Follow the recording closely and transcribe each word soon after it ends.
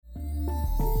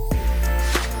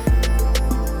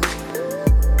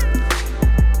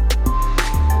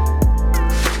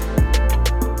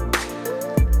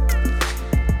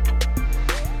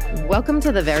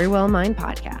Welcome to the Very Well Mind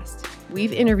podcast.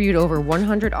 We've interviewed over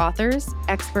 100 authors,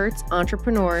 experts,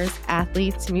 entrepreneurs,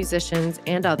 athletes, musicians,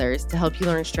 and others to help you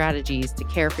learn strategies to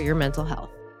care for your mental health.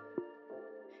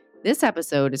 This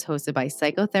episode is hosted by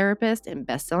psychotherapist and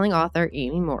best-selling author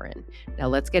Amy Morin. Now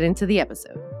let's get into the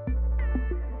episode.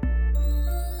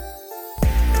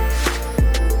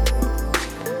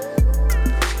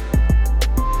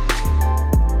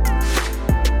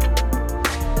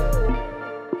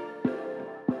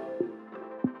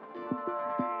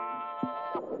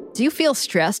 Do you feel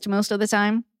stressed most of the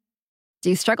time? Do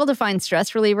you struggle to find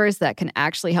stress relievers that can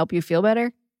actually help you feel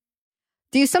better?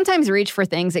 Do you sometimes reach for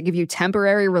things that give you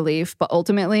temporary relief, but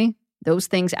ultimately, those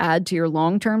things add to your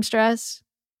long-term stress?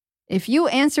 If you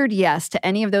answered yes to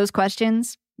any of those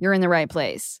questions, you're in the right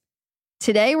place.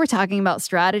 Today, we're talking about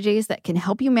strategies that can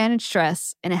help you manage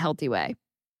stress in a healthy way.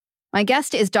 My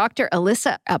guest is Dr.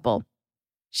 Elissa Epel.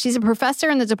 She's a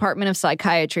professor in the Department of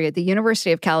Psychiatry at the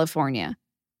University of California,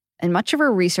 and much of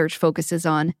her research focuses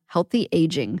on healthy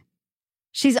aging.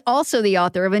 She's also the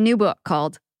author of a new book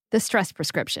called The Stress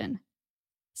Prescription.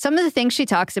 Some of the things she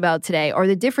talks about today are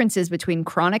the differences between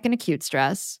chronic and acute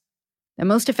stress, the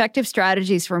most effective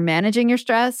strategies for managing your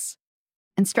stress,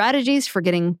 and strategies for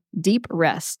getting deep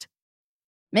rest.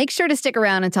 Make sure to stick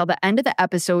around until the end of the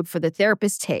episode for the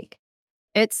therapist take.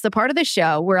 It's the part of the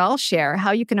show where I'll share how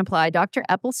you can apply Dr.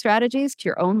 Epel's strategies to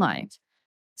your own life.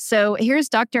 So here's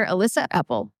Dr. Elissa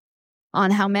Epel on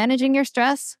how managing your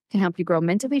stress can help you grow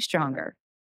mentally stronger.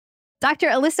 Dr.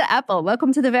 Elissa Epel,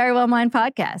 welcome to the Very Well Mind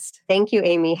podcast. Thank you,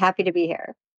 Amy. Happy to be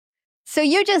here. So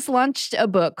you just launched a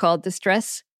book called The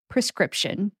Stress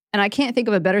Prescription, and I can't think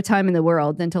of a better time in the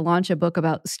world than to launch a book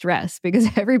about stress because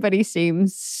everybody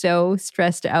seems so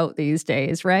stressed out these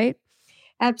days, right?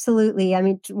 Absolutely. I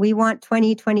mean, we want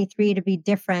 2023 to be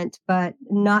different, but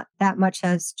not that much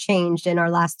has changed in our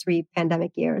last 3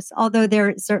 pandemic years, although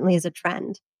there certainly is a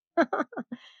trend.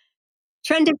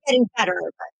 Trend is getting better.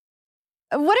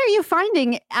 What are you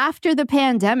finding after the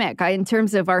pandemic in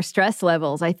terms of our stress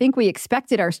levels? I think we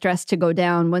expected our stress to go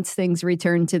down once things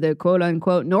return to the quote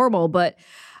unquote normal, but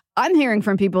I'm hearing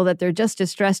from people that they're just as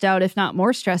stressed out, if not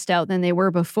more stressed out than they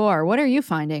were before. What are you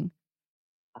finding?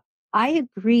 I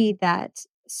agree that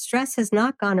stress has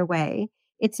not gone away.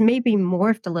 It's maybe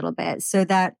morphed a little bit so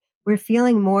that we're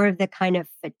feeling more of the kind of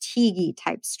fatigue-y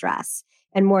type stress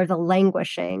and more of the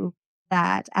languishing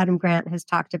that Adam Grant has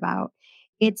talked about.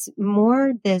 It's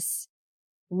more this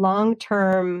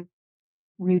long-term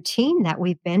routine that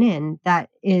we've been in that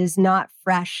is not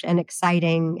fresh and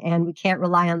exciting, and we can't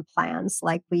rely on plans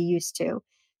like we used to.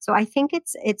 So I think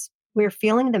we're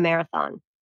feeling the marathon.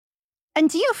 And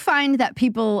do you find that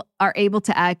people are able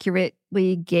to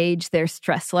accurately gauge their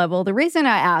stress level? The reason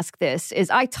I ask this is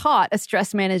I taught a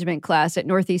stress management class at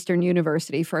Northeastern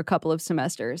University for a couple of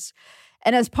semesters.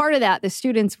 And as part of that, the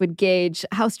students would gauge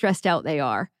how stressed out they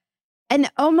are. And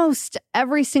almost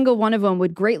every single one of them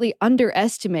would greatly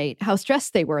underestimate how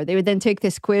stressed they were. They would then take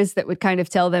this quiz that would kind of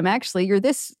tell them, actually, you're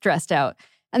this stressed out.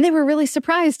 And they were really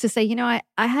surprised to say,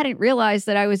 I hadn't realized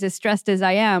that I was as stressed as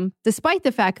I am, despite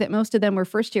the fact that most of them were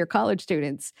first-year college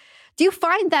students. Do you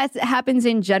find that happens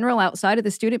in general outside of the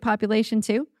student population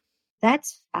too?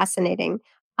 That's fascinating.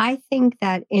 I think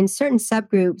that in certain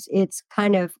subgroups, it's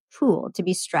kind of cool to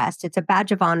be stressed. It's a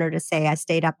badge of honor to say I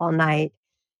stayed up all night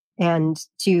and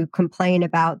to complain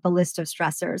about the list of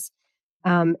stressors.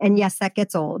 And yes, that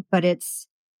gets old, but it's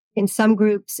in some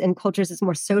groups and cultures, it's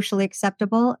more socially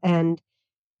acceptable and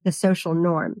the social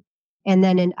norm. And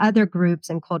then in other groups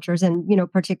and cultures, and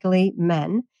particularly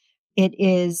men, it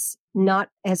is not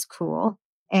as cool.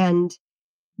 And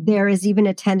there is even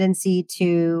a tendency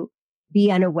to be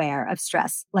unaware of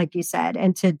stress, like you said,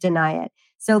 and to deny it.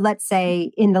 So let's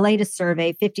say in the latest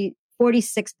survey, 46%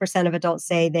 of adults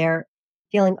say they're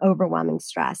feeling overwhelming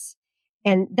stress.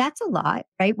 And that's a lot,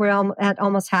 right? We're at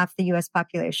almost half the US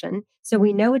population. So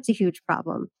we know it's a huge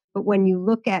problem. But when you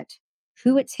look at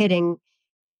who it's hitting,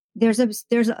 there's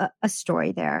a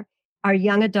story there. Our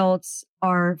young adults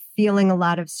are feeling a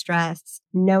lot of stress,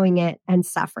 knowing it and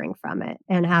suffering from it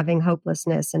and having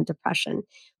hopelessness and depression.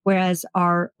 Whereas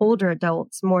our older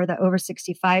adults, more the over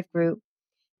 65 group,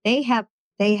 they have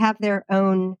their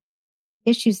own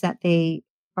issues that they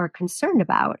are concerned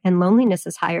about, and loneliness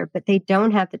is higher, but they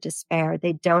don't have the despair.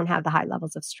 They don't have the high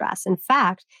levels of stress. In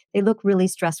fact, they look really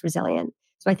stress resilient.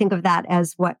 So I think of that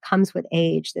as what comes with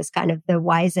age, this kind of the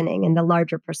wisening and the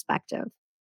larger perspective.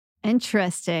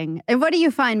 Interesting. And what do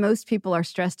you find most people are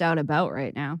stressed out about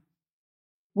right now?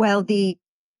 Well, the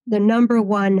number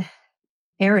one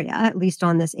area, at least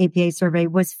on this APA survey,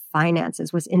 was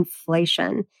finances, was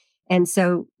inflation. And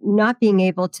so not being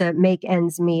able to make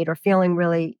ends meet or feeling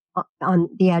really on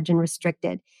the edge and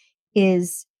restricted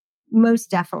is most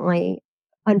definitely,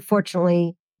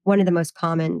 unfortunately, one of the most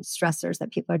common stressors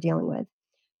that people are dealing with.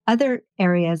 Other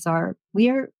areas are, we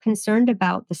are concerned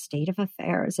about the state of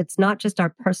affairs. It's not just our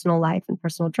personal life and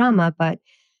personal drama, but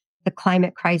the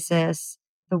climate crisis,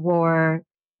 the war,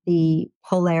 the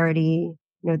polarity,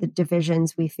 the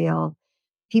divisions we feel.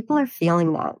 People are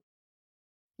feeling that.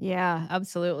 Yeah,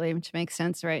 absolutely, which makes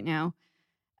sense right now.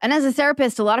 And as a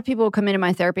therapist, a lot of people will come into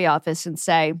my therapy office and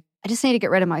say, I just need to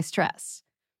get rid of my stress.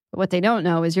 But what they don't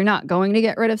know is you're not going to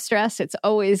get rid of stress. It's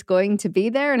always going to be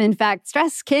there. And in fact,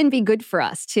 stress can be good for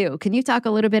us too. Can you talk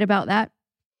a little bit about that?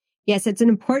 Yes, it's an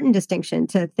important distinction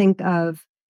to think of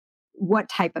what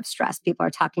type of stress people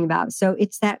are talking about. So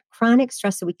it's that chronic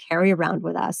stress that we carry around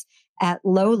with us at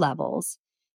low levels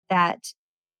that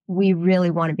we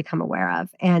really want to become aware of.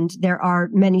 And there are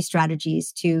many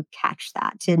strategies to catch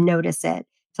that, to notice it,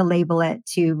 to label it,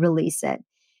 to release it.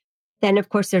 Then, of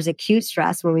course, there's acute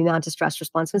stress when we mount a stress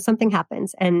response when something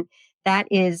happens. And that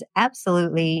is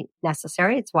absolutely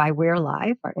necessary. It's why we're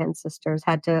alive. Our ancestors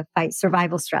had to fight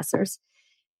survival stressors.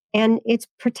 And it's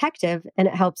protective and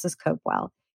it helps us cope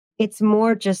well. It's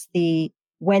more just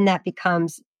when that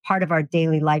becomes part of our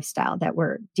daily lifestyle that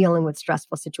we're dealing with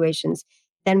stressful situations,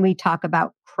 then we talk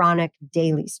about chronic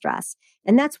daily stress.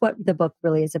 And that's what the book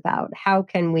really is about. How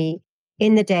can we,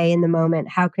 in the day, in the moment,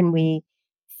 how can we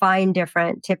find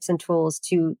different tips and tools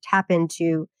to tap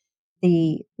into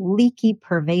the leaky,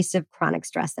 pervasive chronic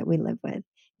stress that we live with?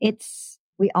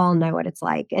 We all know what it's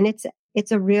like. And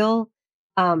it's a real,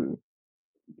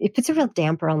 it puts a real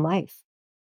damper on life.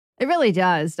 It really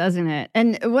does, doesn't it?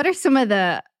 And what are some of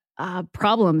the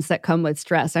problems that come with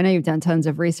stress? I know you've done tons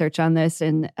of research on this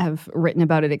and have written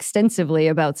about it extensively,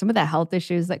 about some of the health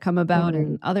issues that come about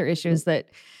and other issues that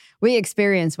we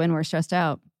experience when we're stressed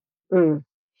out.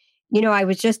 I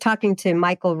was just talking to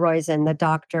Michael Roizen, the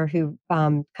doctor who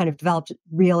kind of developed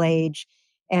Real Age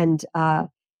and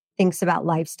thinks about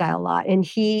lifestyle a lot. And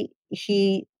he,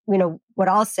 what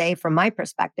I'll say from my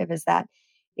perspective is that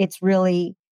it's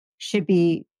really should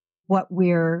be what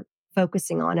we're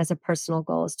focusing on as a personal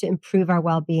goal, is to improve our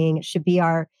well-being. It should be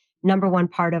our number one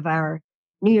part of our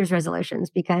New Year's resolutions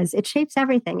because it shapes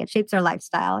everything. It shapes our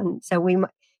lifestyle. And so we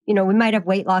might have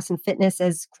weight loss and fitness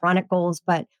as chronic goals,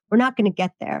 but we're not going to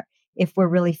get there if we're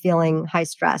really feeling high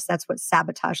stress. That's what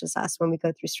sabotages us when we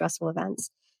go through stressful events.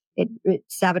 It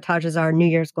sabotages our New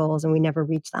Year's goals and we never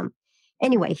reach them.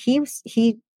 Anyway,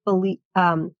 he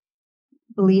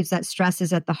believes that stress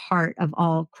is at the heart of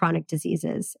all chronic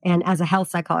diseases. And as a health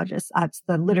psychologist, that's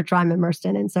the literature I'm immersed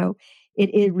in. And so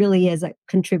it really is a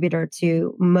contributor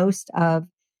to most of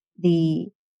the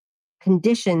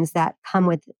conditions that come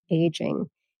with aging.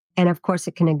 And of course,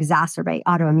 it can exacerbate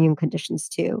autoimmune conditions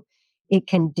too. It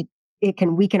can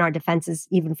weaken our defenses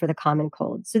even for the common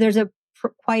cold. So there's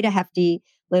quite a hefty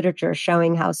literature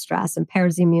showing how stress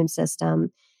impairs the immune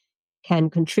system, can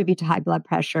contribute to high blood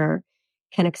pressure,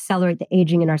 can accelerate the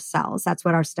aging in our cells. That's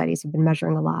what our studies have been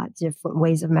measuring a lot, different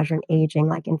ways of measuring aging,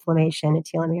 like inflammation and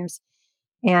telomeres.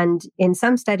 And in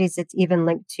some studies, it's even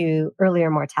linked to earlier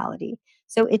mortality.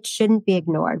 So it shouldn't be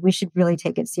ignored. We should really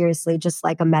take it seriously, just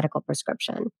like a medical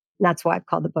prescription. And that's why I've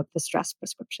called the book The Stress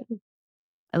Prescription.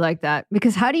 I like that.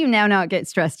 Because how do you now not get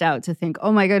stressed out to think,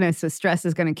 oh my goodness, the stress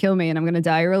is going to kill me and I'm going to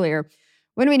die earlier?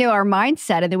 When we know our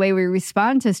mindset and the way we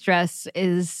respond to stress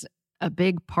is a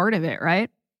big part of it, right?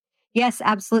 Yes,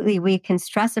 absolutely. We can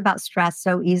stress about stress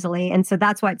so easily. And so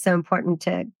that's why it's so important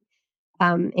to,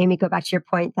 Amy, go back to your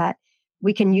point that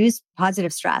we can use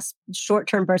positive stress.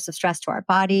 Short-term bursts of stress to our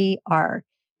body are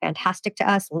fantastic to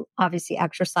us. Obviously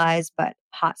exercise, but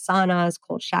hot saunas,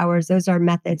 cold showers, those are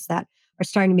methods that are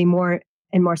starting to be more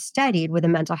and more studied with a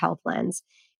mental health lens.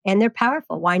 And they're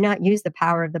powerful. Why not use the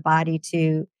power of the body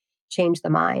to change the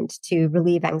mind, to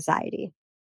relieve anxiety?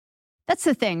 That's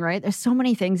the thing, right? There's so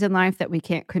many things in life that we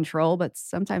can't control, but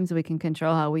sometimes we can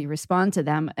control how we respond to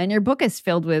them. And your book is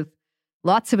filled with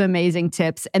lots of amazing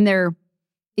tips, and they're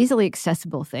easily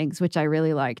accessible things, which I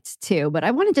really liked too. But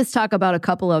I want to just talk about a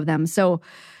couple of them. So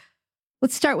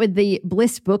let's start with the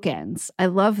bliss bookends. I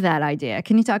love that idea.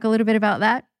 Can you talk a little bit about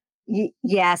that?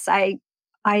 Yes,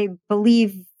 I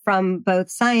believe from both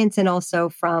science and also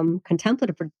from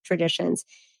contemplative traditions,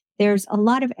 there's a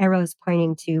lot of arrows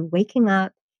pointing to waking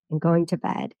up and going to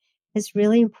bed is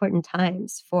really important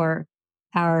times for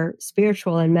our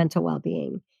spiritual and mental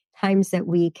well-being, times that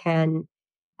we can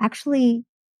actually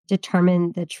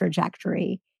determine the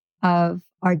trajectory of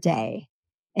our day.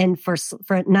 And for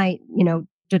at night,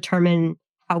 determine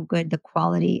how good the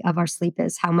quality of our sleep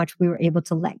is, how much we were able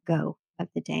to let go of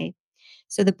the day.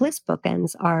 So the bliss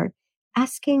bookends are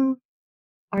asking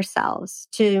ourselves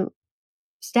to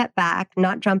step back,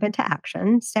 not jump into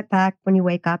action. Step back when you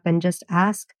wake up and just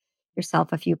ask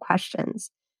yourself a few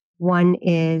questions. One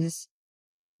is,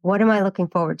 what am I looking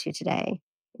forward to today?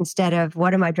 Instead of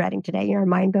what am I dreading today? Your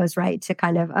mind goes right to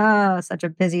kind of, oh, such a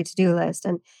busy to-do list,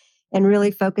 and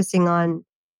really focusing on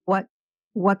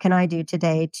what can I do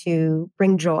today to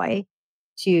bring joy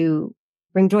to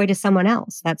someone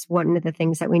else. That's one of the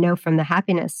things that we know from the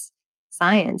happiness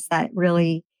science, that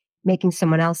really making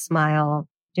someone else smile,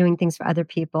 doing things for other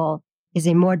people is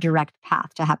a more direct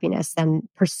path to happiness than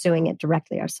pursuing it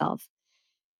directly ourselves.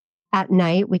 At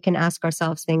night, we can ask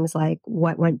ourselves things like,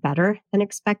 what went better than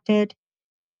expected?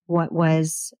 What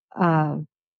was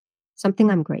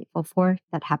something I'm grateful for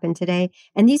that happened today?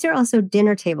 And these are also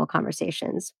dinner table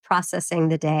conversations, processing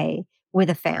the day with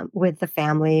the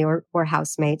family or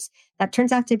housemates. That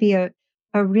turns out to be a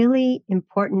really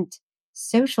important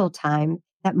social time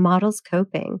that models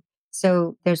coping.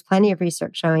 So there's plenty of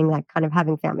research showing that kind of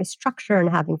having family structure and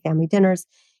having family dinners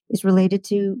is related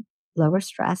to lower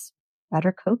stress,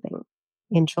 better coping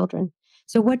in children.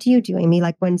 So what do you do, Amy?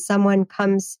 Like when someone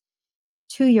comes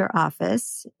to your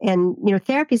office, and,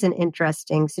 therapy is an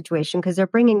interesting situation because they're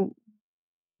bringing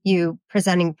you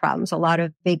presenting problems, a lot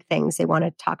of big things they want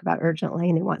to talk about urgently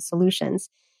and they want solutions.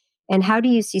 And how do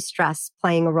you see stress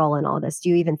playing a role in all this? Do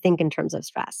you even think in terms of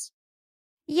stress?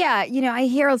 Yeah, I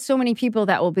hear so many people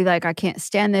that will be like, I can't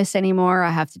stand this anymore.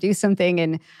 I have to do something.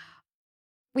 And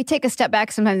we take a step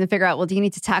back sometimes and figure out, well, do you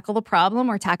need to tackle the problem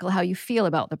or tackle how you feel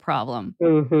about the problem?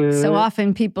 So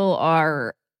often people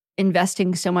are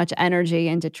investing so much energy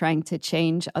into trying to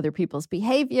change other people's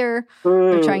behavior.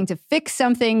 They're trying to fix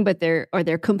something, but they're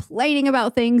complaining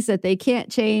about things that they can't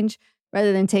change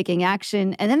rather than taking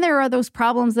action. And then there are those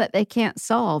problems that they can't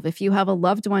solve. If you have a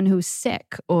loved one who's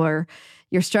sick or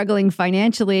you're struggling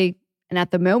financially, and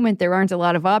at the moment there aren't a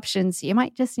lot of options, you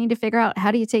might just need to figure out,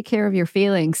 how do you take care of your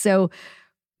feelings? So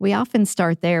we often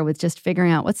start there with just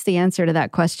figuring out what's the answer to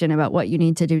that question about what you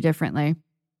need to do differently.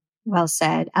 Well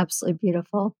said. Absolutely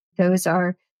beautiful. Those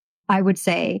are, I would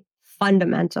say,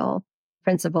 fundamental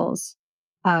principles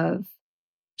of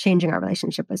changing our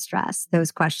relationship with stress.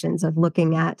 Those questions of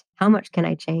looking at, how much can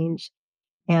I change?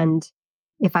 And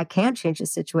if I can't change the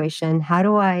situation, how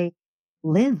do I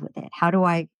live with it? How do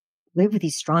I live with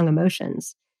these strong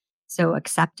emotions? So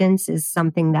acceptance is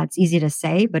something that's easy to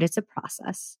say, but it's a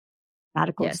process.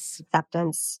 Radical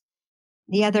acceptance.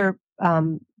 The other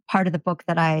part of the book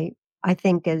that I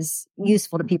think is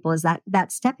useful to people is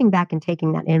that stepping back and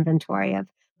taking that inventory of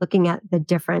looking at the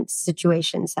different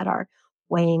situations that are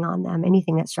weighing on them,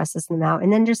 anything that stresses them out,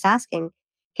 and then just asking,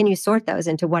 can you sort those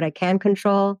into what I can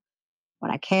control,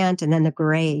 what I can't, and then the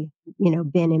gray,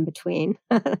 bin in between.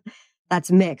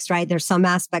 That's mixed, right? There's some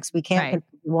aspects we can't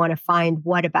control. We want to find,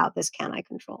 what about this can I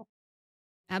control?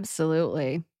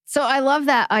 Absolutely. So I love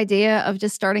that idea of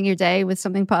just starting your day with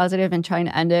something positive and trying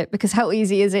to end it, because how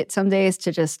easy is it some days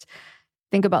to just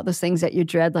think about those things that you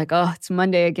dread, like, oh, it's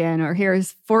Monday again, or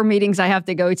here's 4 meetings I have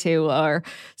to go to, or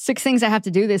 6 things I have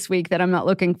to do this week that I'm not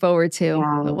looking forward to.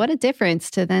 Yeah. But what a difference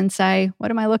to then say,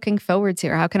 what am I looking forward to?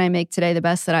 Or how can I make today the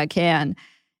best that I can?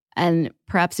 And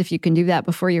perhaps if you can do that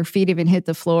before your feet even hit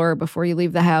the floor, before you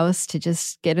leave the house, to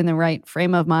just get in the right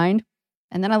frame of mind.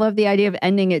 And then I love the idea of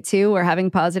ending it too, or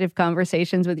having positive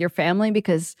conversations with your family,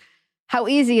 because how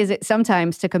easy is it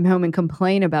sometimes to come home and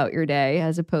complain about your day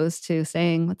as opposed to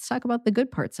saying, let's talk about the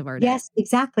good parts of our day. Yes,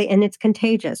 exactly. And it's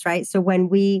contagious, right? So when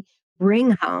we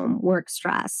bring home work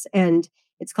stress, and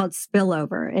it's called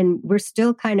spillover, and we're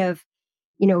still kind of,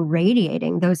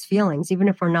 radiating those feelings, even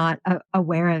if we're not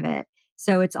aware of it.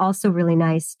 So it's also really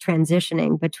nice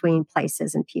transitioning between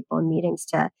places and people and meetings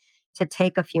to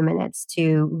take a few minutes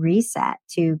to reset,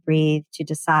 to breathe, to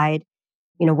decide,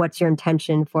 what's your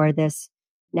intention for this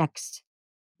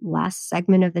last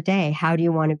segment of the day? How do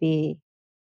you want to be?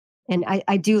 And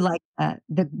I do like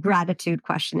the gratitude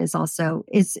question is also,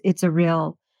 it's a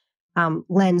real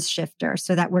lens shifter,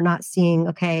 so that we're not seeing,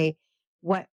 okay,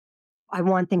 what I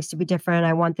want things to be different.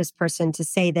 I want this person to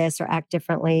say this or act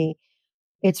differently.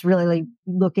 It's really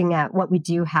looking at what we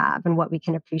do have and what we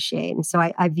can appreciate. And so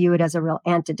I view it as a real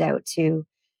antidote to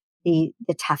the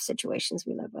tough situations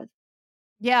we live with.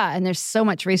 Yeah. And there's so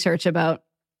much research about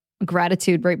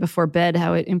gratitude right before bed,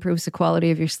 how it improves the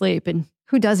quality of your sleep. And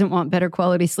who doesn't want better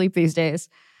quality sleep these days?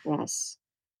 Yes.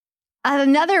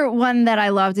 Another one that I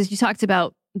loved is you talked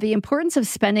about the importance of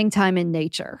spending time in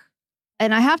nature.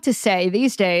 And I have to say,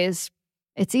 these days,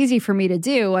 it's easy for me to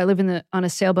do. I live on a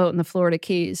sailboat in the Florida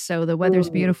Keys, so the weather's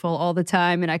beautiful all the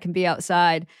time and I can be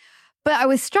outside. But I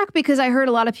was struck because I heard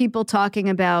a lot of people talking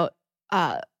about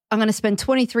I'm going to spend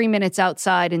 23 minutes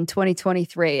outside in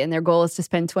 2023. And their goal is to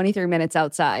spend 23 minutes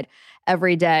outside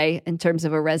every day in terms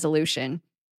of a resolution.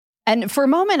 And for a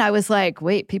moment, I was like,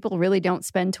 wait, people really don't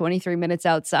spend 23 minutes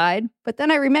outside? But then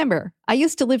I remember, I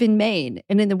used to live in Maine.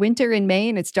 And in the winter in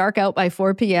Maine, it's dark out by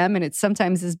 4 p.m. and it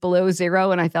sometimes is below zero.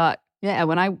 And I thought, yeah,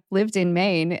 when I lived in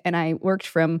Maine and I worked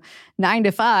from 9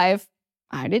 to 5,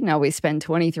 I didn't always spend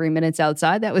 23 minutes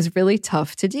outside. That was really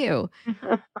tough to do.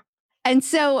 And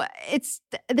so it's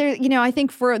there, I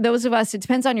think for those of us, it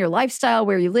depends on your lifestyle,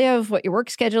 where you live, what your work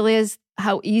schedule is,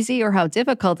 how easy or how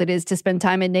difficult it is to spend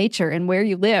time in nature and where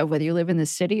you live, whether you live in the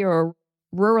city or a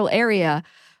rural area.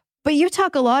 But you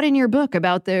talk a lot in your book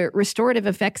about the restorative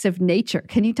effects of nature.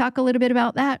 Can you talk a little bit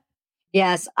about that?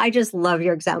 Yes, I just love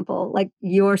your example. Like,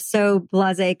 you're so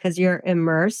blasé because you're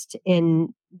immersed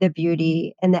in the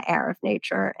beauty and the air of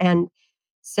nature. And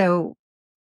so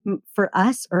for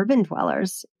us urban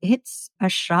dwellers, it's a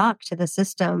shock to the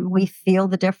system. We feel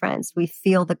the difference. We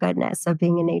feel the goodness of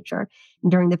being in nature.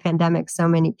 And during the pandemic, so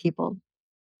many people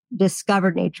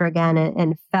discovered nature again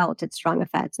and felt its strong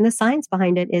effects. And the science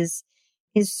behind it is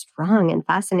strong and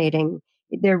fascinating.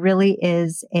 There really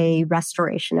is a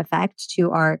restoration effect to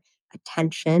our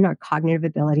attention, our cognitive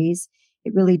abilities.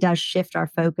 It really does shift our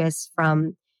focus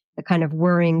from the kind of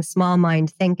worrying small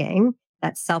mind thinking,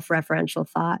 that self-referential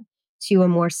thought, to a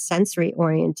more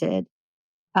sensory-oriented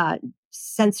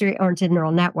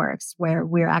neural networks where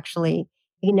we're actually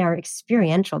in our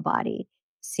experiential body,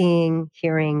 seeing,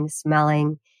 hearing,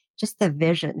 smelling, just the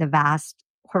vision, the vast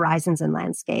horizons and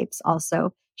landscapes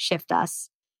also shift us.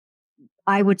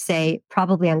 I would say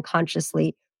probably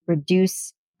unconsciously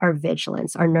reduce our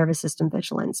vigilance, our nervous system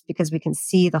vigilance, because we can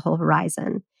see the whole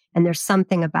horizon. And there's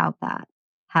something about that,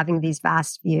 having these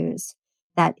vast views,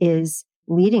 that is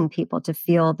leading people to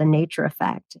feel the nature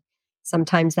effect.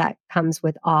 Sometimes that comes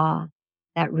with awe,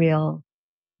 that real,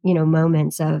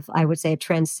 moments of, I would say, a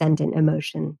transcendent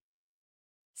emotion.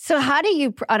 So how do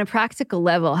you, on a practical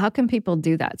level, how can people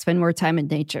do that? Spend more time in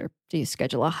nature? Do you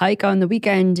schedule a hike on the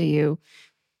weekend? Do you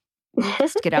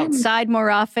just get outside more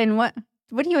often? What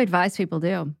do you advise people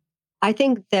do? I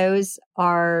think those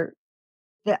are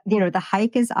the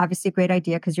hike is obviously a great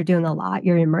idea because you're doing a lot.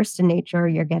 You're immersed in nature.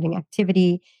 You're getting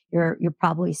activity. You're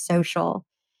probably social.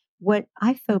 What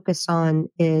I focus on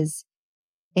is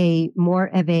more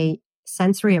of a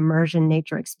sensory immersion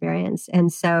nature experience.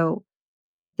 And so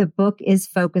the book is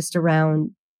focused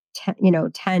around 10,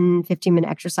 15-minute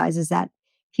exercises that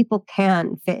people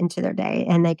can fit into their day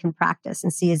and they can practice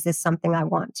and see, is this something I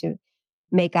want to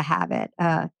make a habit,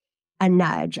 a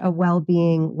nudge, a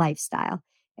well-being lifestyle?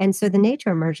 And so the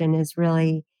nature immersion is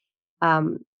really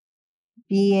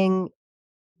being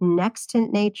next to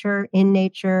nature, in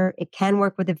nature. It can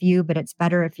work with a view, but it's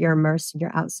better if you're immersed and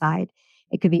you're outside.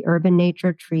 It could be urban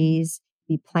nature, trees,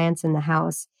 be plants in the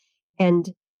house, and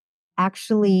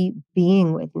actually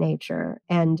being with nature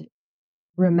and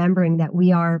remembering that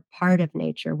we are part of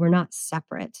nature. We're not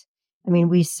separate. I mean,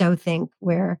 we so think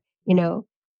we're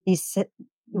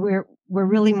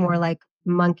really more like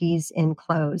monkeys in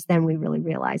clothes than we really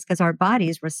realize, because our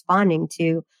body's responding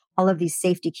to all of these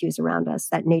safety cues around us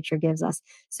that nature gives us.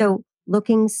 So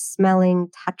looking, smelling,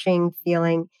 touching,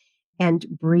 feeling, and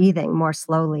breathing more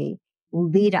slowly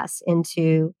lead us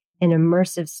into an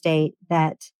immersive state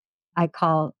that I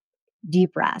call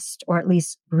deep rest, or at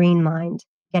least green mind,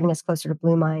 getting us closer to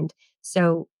blue mind.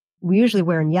 So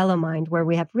we're in yellow mind, where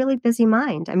we have really busy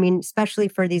mind. I mean, especially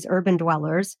for these urban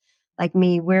dwellers like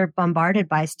me, we're bombarded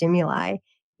by stimuli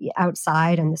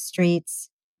outside and the streets.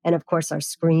 And of course, our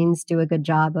screens do a good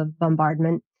job of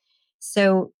bombardment.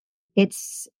 So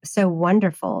it's so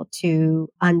wonderful to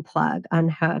unplug,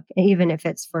 unhook, even if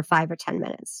it's for 5 or 10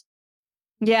 minutes.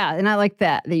 Yeah. And I like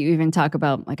that you even talk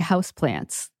about like house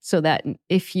plants, so that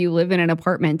if you live in an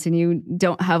apartment and you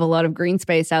don't have a lot of green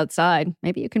space outside,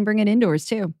 maybe you can bring it indoors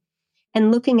too.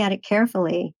 And looking at it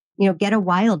carefully, get a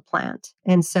wild plant.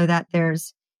 And so that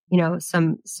there's,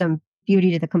 some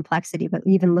beauty to the complexity, but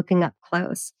even looking up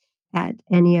close at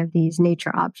any of these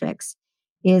nature objects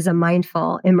is a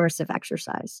mindful, immersive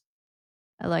exercise.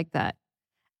 I like that.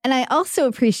 And I also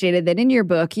appreciated that in your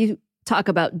book, you talk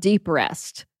about deep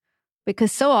rest,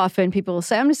 because so often people will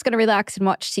say, I'm just going to relax and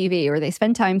watch TV, or they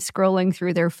spend time scrolling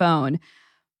through their phone,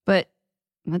 but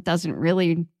that doesn't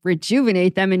really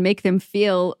rejuvenate them and make them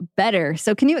feel better.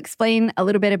 So can you explain a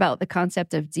little bit about the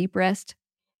concept of deep rest?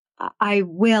 I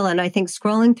will. And I think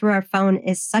scrolling through our phone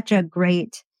is such a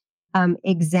great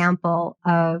example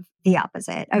of the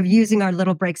opposite, of using our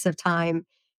little breaks of time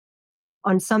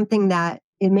on something that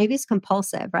maybe is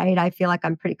compulsive, right? I feel like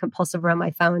I'm pretty compulsive around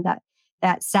my phone,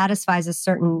 that satisfies a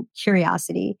certain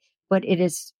curiosity, but it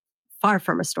is far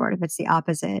from restorative. It's the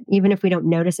opposite. Even if we don't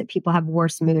notice it, people have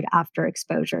worse mood after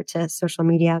exposure to social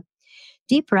media.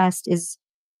 Deep rest is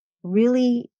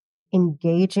really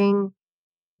engaging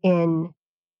in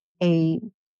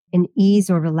an ease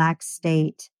or relaxed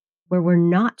state where we're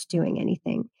not doing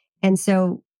anything. And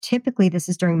so typically this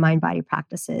is during mind-body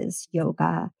practices,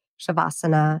 yoga,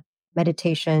 shavasana,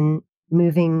 meditation,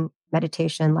 moving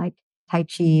meditation like Tai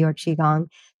Chi or Qigong.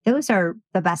 Those are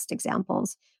the best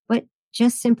examples. But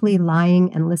just simply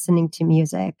lying and listening to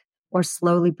music or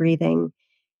slowly breathing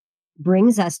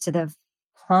brings us to the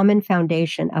common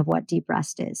foundation of what deep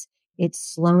rest is. It's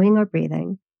slowing our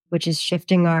breathing, which is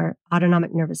shifting our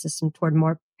autonomic nervous system toward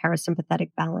more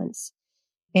parasympathetic balance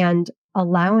and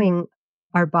allowing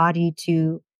our body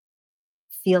to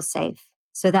feel safe.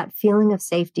 So that feeling of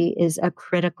safety is a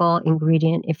critical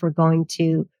ingredient if we're going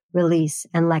to release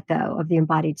and let go of the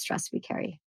embodied stress we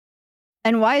carry.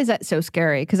 And why is that so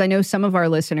scary? Because I know some of our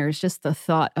listeners, just the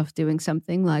thought of doing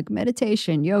something like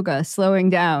meditation, yoga, slowing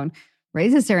down,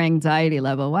 raises their anxiety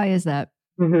level. Why is that?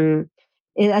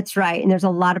 Mm-hmm. That's right. And there's a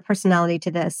lot of personality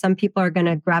to this. Some people are going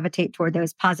to gravitate toward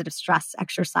those positive stress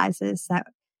exercises that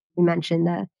we mentioned,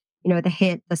 the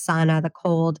HIIT, the sauna, the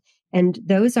cold. And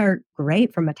those are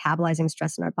great for metabolizing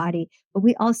stress in our body. But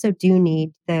we also do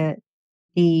need the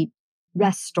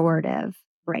restorative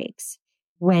breaks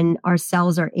when our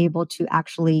cells are able to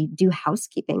actually do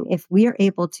housekeeping. If we are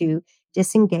able to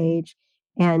disengage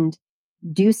and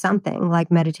do something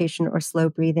like meditation or slow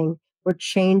breathing, we're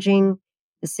changing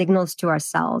the signals to our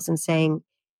cells and saying,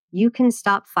 you can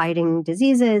stop fighting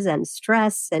diseases and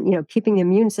stress and, keeping the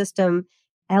immune system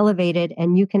elevated,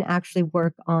 and you can actually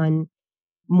work on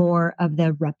more of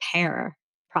the repair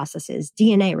processes,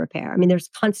 DNA repair. I mean, there's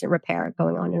constant repair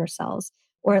going on in our cells,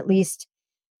 or at least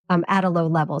at a low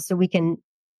level. So we can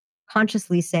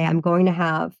consciously say, I'm going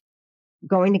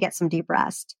to get some deep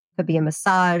rest. Could be a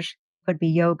massage, could be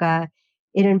yoga.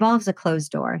 It involves a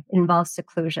closed door. It involves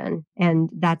seclusion. And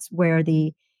that's where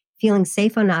the feeling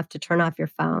safe enough to turn off your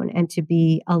phone and to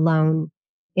be alone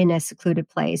in a secluded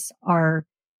place are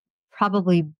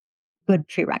probably good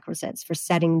prerequisites for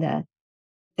setting the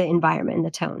environment and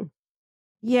the tone.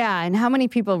 Yeah. And how many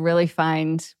people really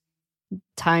find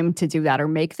time to do that or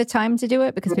make the time to do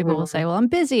it? Because people will say, well, I'm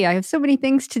busy. I have so many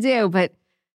things to do. But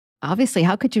obviously,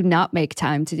 how could you not make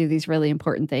time to do these really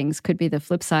important things? Could be the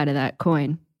flip side of that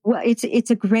coin. Well,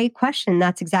 it's a great question.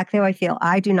 That's exactly how I feel.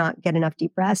 I do not get enough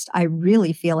deep rest. I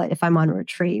really feel it if I'm on a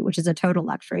retreat, which is a total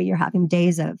luxury. You're having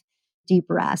days of deep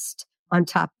rest on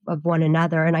top of one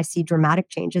another. And I see dramatic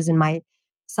changes in my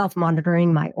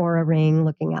self-monitoring, my Aura ring,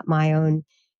 looking at my own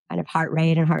kind of heart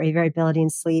rate and heart rate variability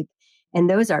and sleep. And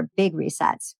those are big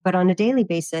resets. But on a daily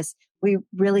basis, we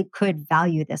really could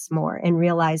value this more and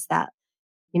realize that,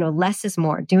 less is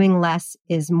more. Doing less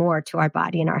is more to our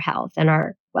body and our health and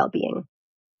our well-being.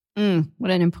 What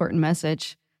an important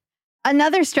message.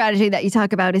 Another strategy that you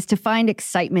talk about is to find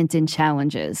excitement in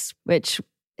challenges, which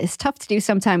is tough to do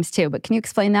sometimes too. But can you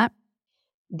explain that?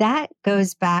 That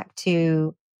goes back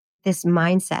to this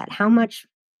mindset, how much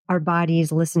our body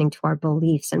is listening to our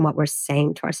beliefs and what we're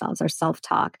saying to ourselves, our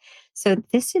self-talk. So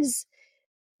this is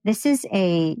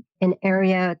an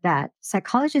area that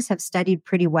psychologists have studied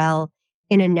pretty well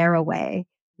in a narrow way,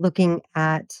 looking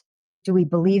at, do we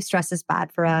believe stress is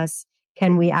bad for us?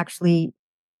 Can we actually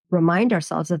remind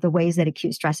ourselves of the ways that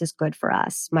acute stress is good for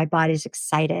us? My body's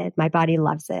excited. My body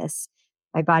loves this.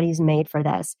 My body's made for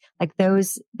this. Like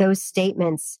those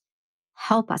statements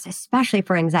help us, especially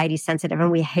for anxiety sensitive.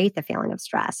 And we hate the feeling of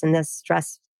stress, and this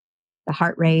stress, the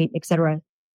heart rate, et cetera,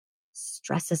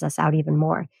 stresses us out even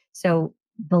more. So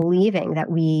believing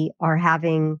that we are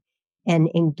having an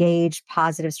engaged,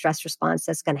 positive stress response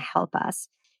that's going to help us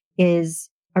is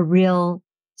a real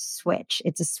switch.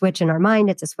 It's a switch in our mind.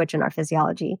 It's a switch in our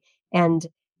physiology. And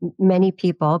many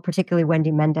people, particularly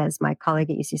Wendy Mendez, my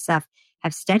colleague at UCSF,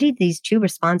 have studied these two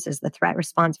responses, the threat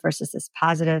response versus this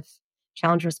positive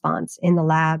challenge response, in the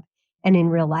lab and in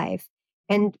real life.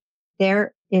 And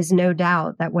there is no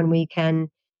doubt that when we can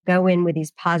go in with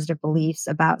these positive beliefs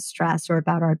about stress or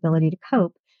about our ability to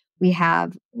cope, we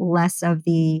have less of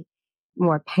the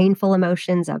more painful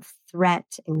emotions of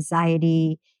threat,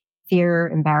 anxiety, fear,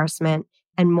 embarrassment,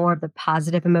 and more of the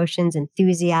positive emotions,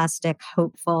 enthusiastic,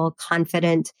 hopeful,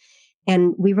 confident.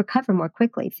 And we recover more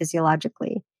quickly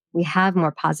physiologically. We have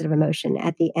more positive emotion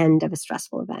at the end of a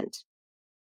stressful event.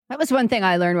 That was one thing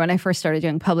I learned when I first started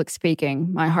doing public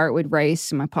speaking. My heart would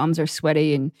race and my palms are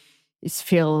sweaty and just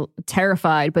feel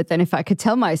terrified. But then if I could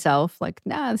tell myself, like,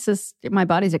 nah, my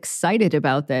body's excited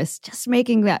about this, just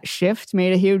making that shift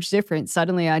made a huge difference.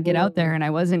 Suddenly I'd get out there and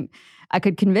I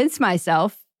could convince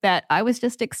myself that I was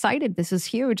just excited. This is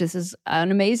huge. This is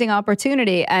an amazing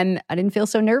opportunity. And I didn't feel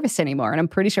so nervous anymore. And I'm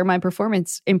pretty sure my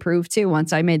performance improved too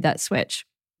once I made that switch.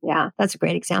 Yeah, that's a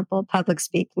great example. Public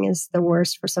speaking is the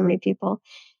worst for so many people.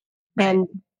 Right.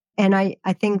 And I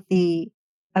think the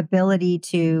ability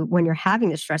to, when you're having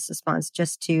the stress response,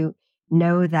 just to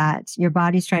know that your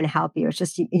body's trying to help you. It's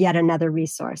just yet another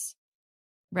resource.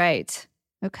 Right.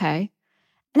 Okay.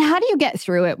 And how do you get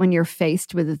through it when you're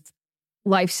faced with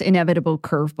life's inevitable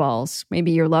curveballs?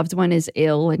 Maybe your loved one is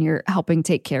ill and you're helping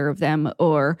take care of them,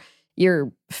 or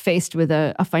you're faced with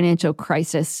a financial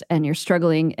crisis and you're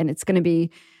struggling and it's going to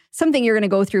be something you're going to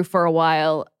go through for a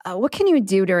while. What can you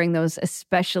do during those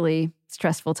especially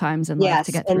stressful times in life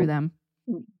to get through them?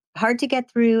 Hard to get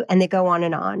through, and they go on,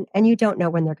 and you don't know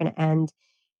when they're going to end.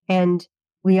 And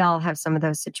we all have some of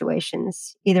those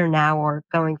situations, either now or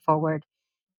going forward.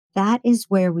 That is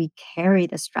where we carry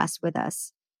the stress with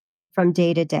us from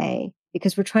day to day,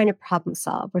 because we're trying to problem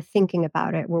solve. We're thinking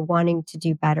about it. We're wanting to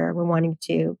do better. We're wanting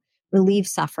to relieve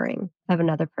suffering of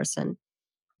another person.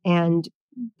 And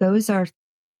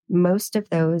most of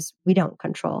those we don't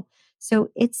control. So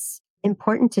it's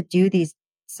important to do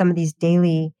some of these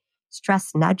daily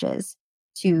stress nudges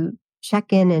to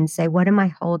check in and say, what am I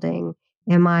holding?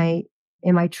 Am I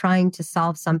trying to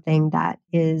solve something that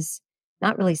is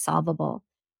not really solvable?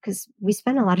 Because we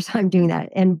spend a lot of time doing that,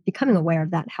 and becoming aware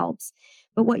of that helps.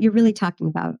 But what you're really talking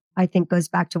about, I think, goes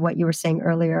back to what you were saying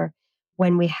earlier.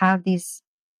 When we have these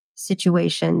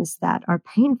situations that are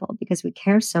painful because we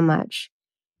care so much,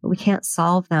 but we can't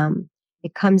solve them,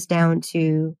 it comes down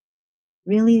to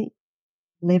really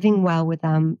living well with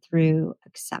them through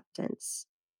acceptance,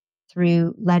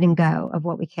 through letting go of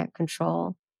what we can't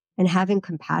control, and having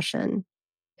compassion.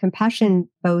 Compassion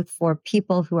both for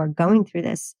people who are going through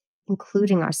this,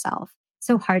 including ourselves.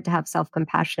 So hard to have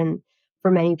self-compassion for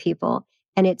many people.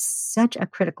 And it's such a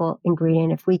critical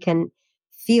ingredient. If we can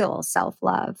feel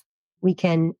self-love, we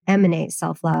can emanate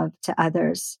self-love to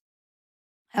others.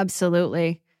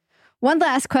 Absolutely. One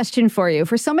last question for you.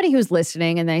 For somebody who's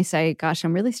listening and they say, gosh,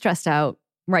 I'm really stressed out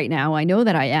right now. I know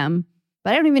that I am,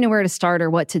 but I don't even know where to start or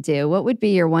what to do. What would be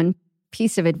your one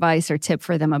piece of advice or tip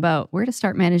for them about where to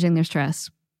start managing their stress?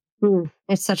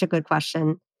 It's such a good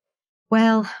question.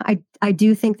 Well, I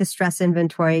do think the stress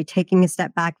inventory, taking a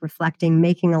step back, reflecting,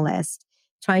 making a list,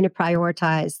 trying to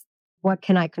prioritize what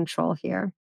can I control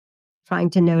here, trying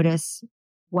to notice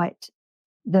what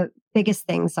the biggest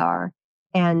things are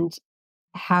and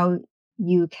how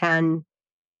you can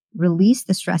release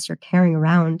the stress you're carrying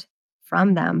around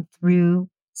from them through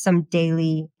some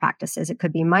daily practices. It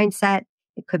could be mindset.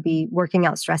 It could be working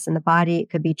out stress in the body. It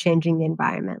could be changing the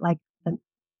environment, like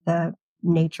the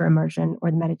nature immersion or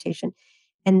the meditation,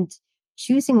 and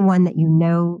choosing one that you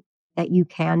know that you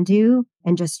can do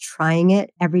and just trying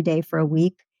it every day for a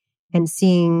week and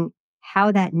seeing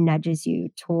how that nudges you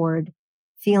toward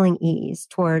feeling ease,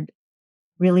 toward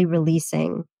really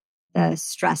releasing the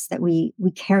stress that we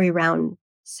carry around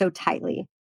so tightly.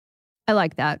 I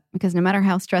like that, because no matter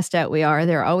how stressed out we are,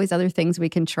 there are always other things we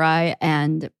can try,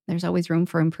 and there's always room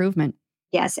for improvement.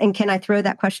 Yes. And can I throw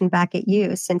that question back at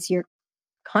you, since you're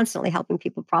constantly helping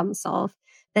people problem solve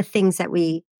the things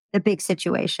the big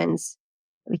situations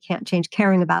that we can't change,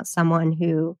 caring about someone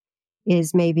who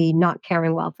is maybe not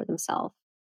caring well for themselves?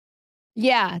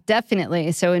 Yeah,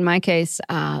 definitely. So in my case,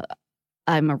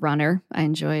 I'm a runner. I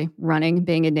enjoy running,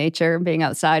 being in nature, being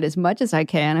outside as much as I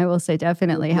can. I will say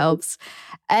definitely helps.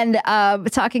 And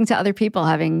talking to other people,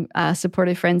 having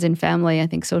supportive friends and family. I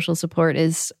think social support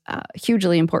is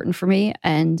hugely important for me,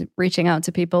 and reaching out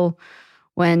to people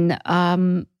when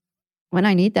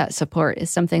I need that support is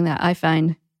something that I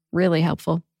find really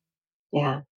helpful.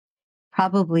 Yeah.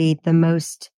 Probably the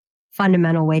most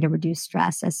fundamental way to reduce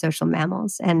stress as social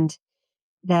mammals. And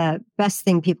the best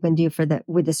thing people can do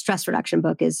with the stress reduction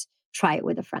book is try it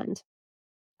with a friend.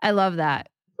 I love that.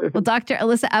 Well, Dr.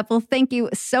 Elissa Epel, thank you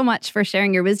so much for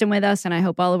sharing your wisdom with us. And I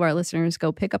hope all of our listeners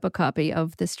go pick up a copy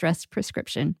of The Stress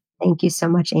Prescription. Thank you so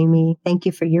much, Amy. Thank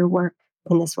you for your work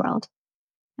in this world.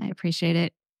 I appreciate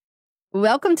it.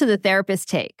 Welcome to The Therapist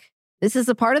Take. This is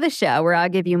a part of the show where I'll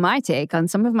give you my take on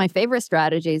some of my favorite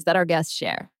strategies that our guests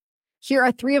share. Here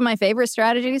are 3 of my favorite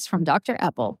strategies from Dr.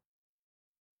 Epel.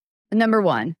 Number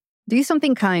 1, do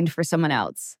something kind for someone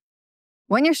else.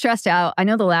 When you're stressed out, I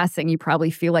know the last thing you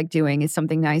probably feel like doing is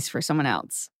something nice for someone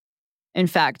else. In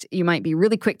fact, you might be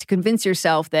really quick to convince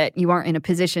yourself that you aren't in a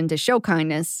position to show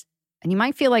kindness, and you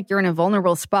might feel like you're in a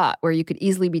vulnerable spot where you could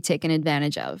easily be taken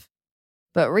advantage of.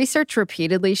 But research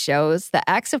repeatedly shows that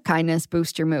acts of kindness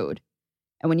boost your mood.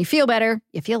 And when you feel better,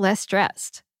 you feel less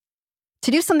stressed.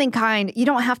 To do something kind, you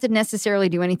don't have to necessarily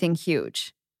do anything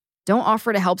huge. Don't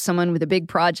offer to help someone with a big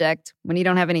project when you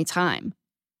don't have any time.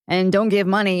 And don't give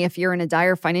money if you're in a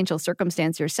dire financial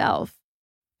circumstance yourself.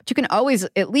 But you can always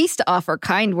at least offer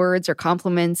kind words or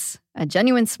compliments, a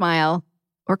genuine smile,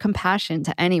 or compassion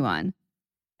to anyone.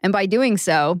 And by doing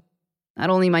so, not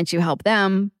only might you help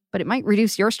them, but it might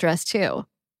reduce your stress too.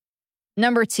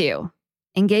 Number 2,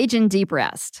 engage in deep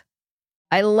rest.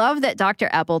 I love that Dr.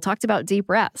 Epel talked about deep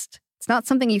rest. It's not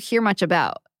something you hear much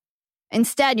about.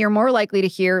 Instead, you're more likely to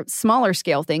hear smaller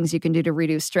scale things you can do to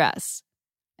reduce stress.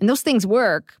 And those things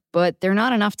work, but they're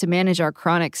not enough to manage our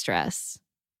chronic stress.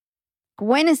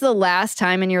 When is the last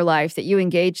time in your life that you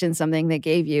engaged in something that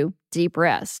gave you deep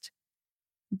rest?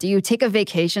 Do you take a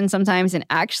vacation sometimes and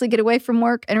actually get away from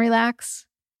work and relax?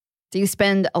 Do you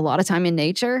spend a lot of time in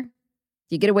nature? Do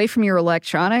you get away from your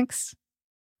electronics?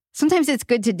 Sometimes it's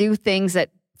good to do things that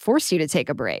force you to take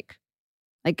a break.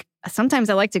 Like sometimes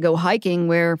I like to go hiking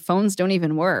where phones don't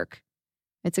even work.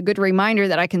 It's a good reminder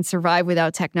that I can survive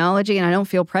without technology and I don't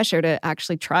feel pressure to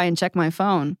actually try and check my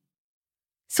phone.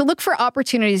 So look for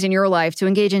opportunities in your life to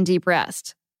engage in deep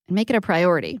rest and make it a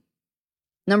priority.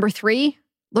 Number 3,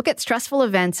 look at stressful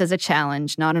events as a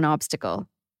challenge, not an obstacle.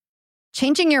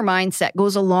 Changing your mindset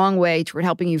goes a long way toward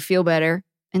helping you feel better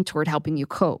and toward helping you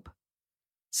cope.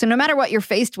 So no matter what you're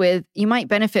faced with, you might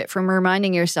benefit from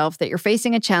reminding yourself that you're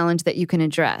facing a challenge that you can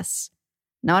address,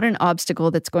 not an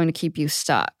obstacle that's going to keep you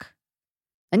stuck.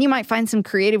 And you might find some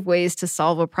creative ways to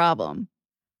solve a problem.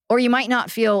 Or you might not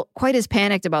feel quite as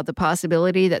panicked about the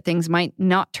possibility that things might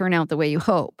not turn out the way you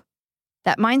hope.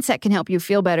 That mindset can help you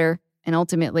feel better and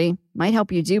ultimately might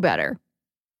help you do better.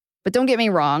 But don't get me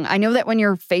wrong, I know that when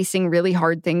you're facing really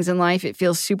hard things in life, it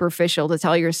feels superficial to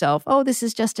tell yourself, oh, this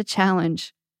is just a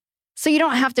challenge. So you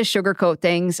don't have to sugarcoat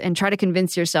things and try to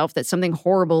convince yourself that something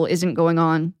horrible isn't going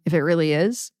on if it really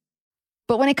is.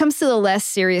 But when it comes to the less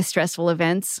serious stressful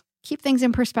events, keep things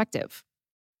in perspective.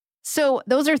 So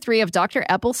those are 3 of Dr.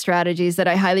 Epel's strategies that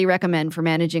I highly recommend for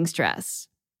managing stress.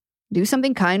 Do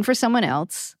something kind for someone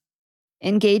else,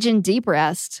 engage in deep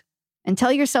rest, and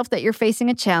tell yourself that you're facing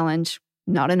a challenge,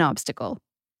 not an obstacle.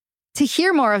 To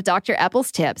hear more of Dr.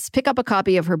 Epel's tips, pick up a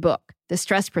copy of her book, The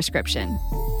Stress Prescription.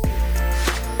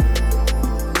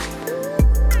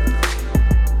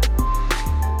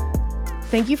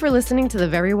 Thank you for listening to the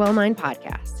Very Well Mind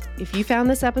podcast. If you found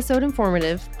this episode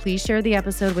informative, please share the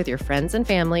episode with your friends and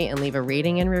family and leave a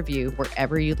rating and review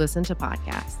wherever you listen to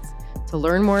podcasts. To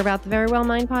learn more about the Very Well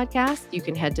Mind podcast, you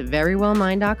can head to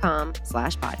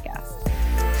verywellmind.com/podcast.